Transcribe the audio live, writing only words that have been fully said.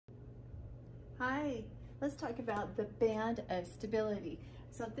Hi, let's talk about the band of stability.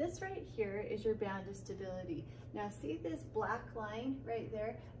 So this right here is your band of stability. Now see this black line right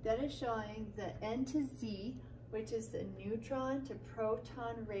there? That is showing the N to Z, which is the neutron to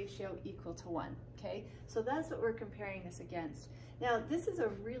proton ratio equal to 1, okay? So that's what we're comparing this against. Now this is a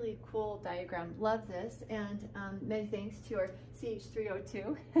really cool diagram, love this, and many thanks to our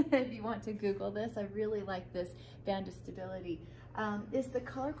CH302. If you want to Google this, I really like this band of stability. It's the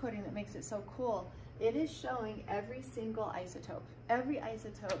color coding that makes it so cool. It is showing every single isotope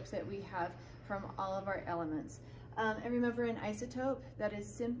that we have from all of our elements. And remember, an isotope, that is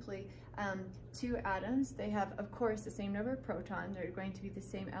simply two atoms. They have, of course, the same number of protons. They're going to be the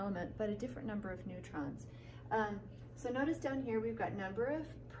same element, but a different number of neutrons. So notice down here we've got number of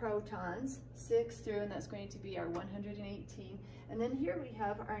protons, 6 through, and that's going to be our 118. And then here we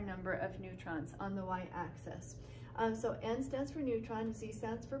have our number of neutrons on the y-axis. So N stands for neutron, Z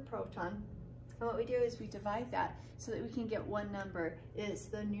stands for proton. And what we do is we divide that so that we can get one number. It's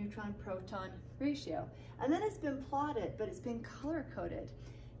the neutron-proton ratio. And then it's been plotted, but it's been color-coded.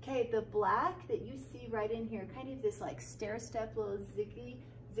 Okay, the black that you see right in here, kind of this like stair-step little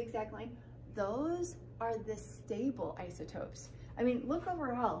zigzag line, those are the stable isotopes. I mean, look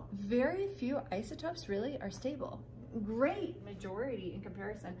overall, very few isotopes really are stable. Great majority in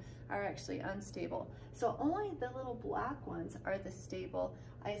comparison are actually unstable. So only the little black ones are the stable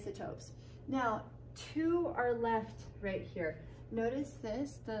isotopes. Now, two are left right here. Notice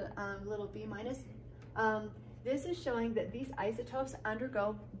this, the little B minus. This is showing that these isotopes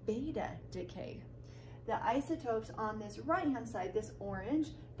undergo beta decay. The isotopes on this right-hand side, this orange,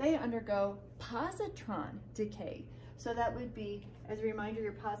 they undergo positron decay. So that would be, as a reminder,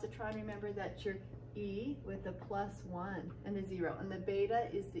 your positron, remember that's your E with the +1 and the 0, and the beta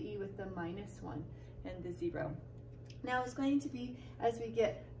is the E with the -1 and the 0. Now it's going to be, as we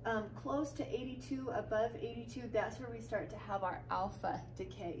get close to 82, above 82, that's where we start to have our alpha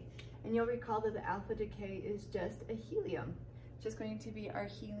decay. And you'll recall that the alpha decay is just a helium, just going to be our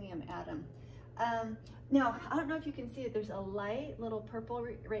helium atom. Now, I don't know if you can see it, there's a light little purple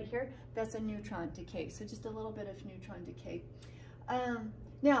right here, that's a neutron decay, so just a little bit of neutron decay.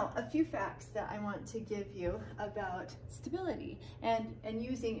 Now, a few facts that I want to give you about stability and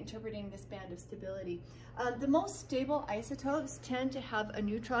interpreting this band of stability. The most stable isotopes tend to have a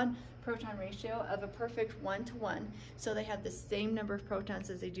neutron-proton ratio of a perfect 1:1, so they have the same number of protons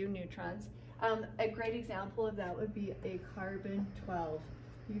as they do neutrons. A great example of that would be a carbon-12.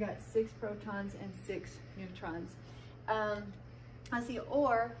 You've got 6 protons and 6 neutrons. Let's see,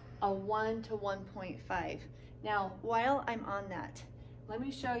 or a 1 to 1.5. Now, while I'm on that, let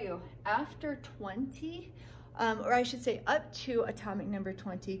me show you, after 20, or I should say up to atomic number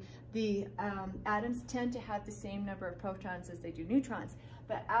 20, the atoms tend to have the same number of protons as they do neutrons.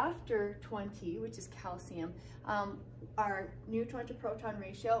 But after 20, which is calcium, our neutron to proton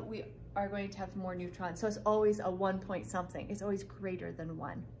ratio, we are going to have more neutrons. So it's always a 1 point something. It's always greater than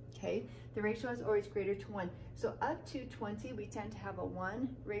 1, okay? The ratio is always greater to 1. So up to 20, we tend to have a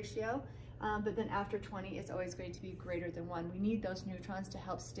 1 ratio. But then after 20, it's always going to be greater than 1. We need those neutrons to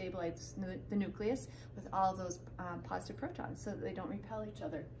help stabilize the nucleus with all those positive protons so that they don't repel each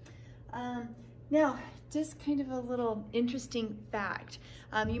other. Now, just kind of a little interesting fact.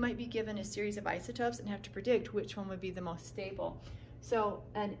 You might be given a series of isotopes and have to predict which one would be the most stable. So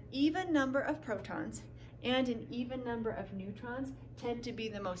an even number of protons and an even number of neutrons tend to be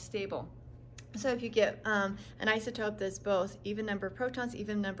the most stable. So if you get an isotope that's both even number of protons,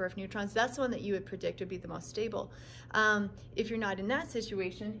 even number of neutrons, that's the one that you would predict would be the most stable. If you're not in that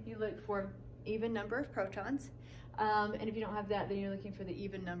situation, you look for even number of protons. And if you don't have that, then you're looking for the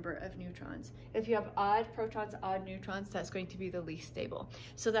even number of neutrons. If you have odd protons, odd neutrons, that's going to be the least stable.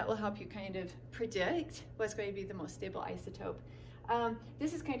 So that will help you kind of predict what's going to be the most stable isotope.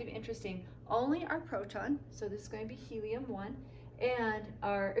 This is kind of interesting. Only our proton, so this is going to be helium-1, and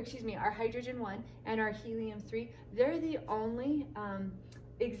our hydrogen-1 and our helium-3, they're the only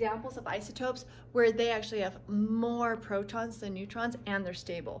examples of isotopes where they actually have more protons than neutrons and they're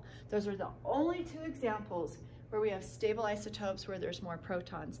stable. Those are the only 2 examples where we have stable isotopes where there's more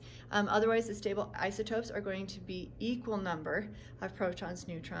protons. Otherwise, the stable isotopes are going to be equal number of protons,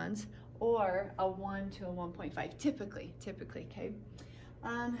 neutrons, or a 1 to a 1.5, typically, okay?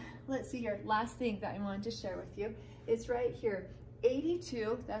 Let's see here, last thing that I wanted to share with you is right here.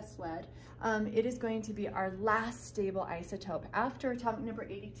 82, that's lead, it is going to be our last stable isotope. After atomic number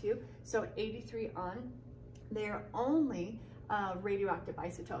 82, so 83 on, they are only radioactive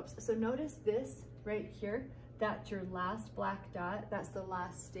isotopes. So notice this right here, that's your last black dot. That's the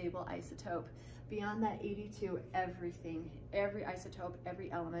last stable isotope. Beyond that 82, everything, every isotope,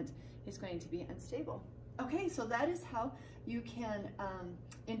 every element is going to be unstable. Okay, so that is how you can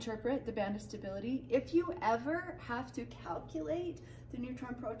interpret the band of stability. If you ever have to calculate the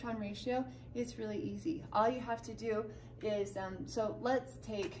neutron-proton ratio, it's really easy. All you have to do is, so let's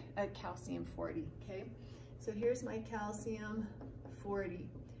take a calcium 40, okay? So here's my calcium 40.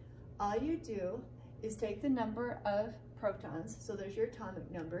 All you do is take the number of protons, so there's your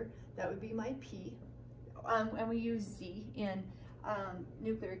atomic number, that would be my P, and we use Z in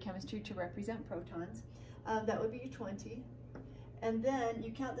nuclear chemistry to represent protons. That would be 20. And then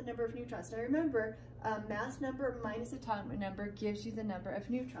you count the number of neutrons. Now remember, mass number minus atomic number gives you the number of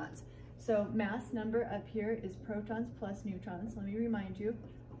neutrons. So mass number up here is protons plus neutrons. Let me remind you,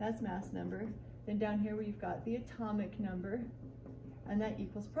 that's mass number. Then down here we've got the atomic number, and that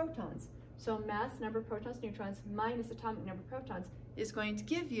equals protons. So mass number protons, neutrons, minus atomic number protons is going to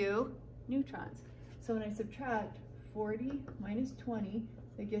give you neutrons. So when I subtract 40 minus 20,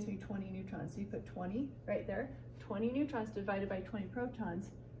 it gives me 20 neutrons. So you put 20 right there. 20 neutrons divided by 20 protons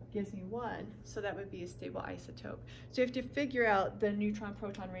gives me 1. So that would be a stable isotope. So you have to figure out the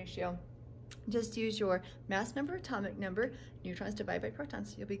neutron-proton ratio. Just use your mass number, atomic number, neutrons divided by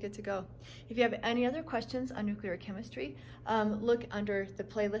protons. You'll be good to go. If you have any other questions on nuclear chemistry, look under the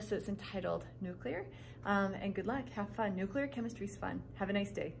playlist that's entitled Nuclear. And good luck. Have fun. Nuclear chemistry is fun. Have a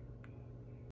nice day.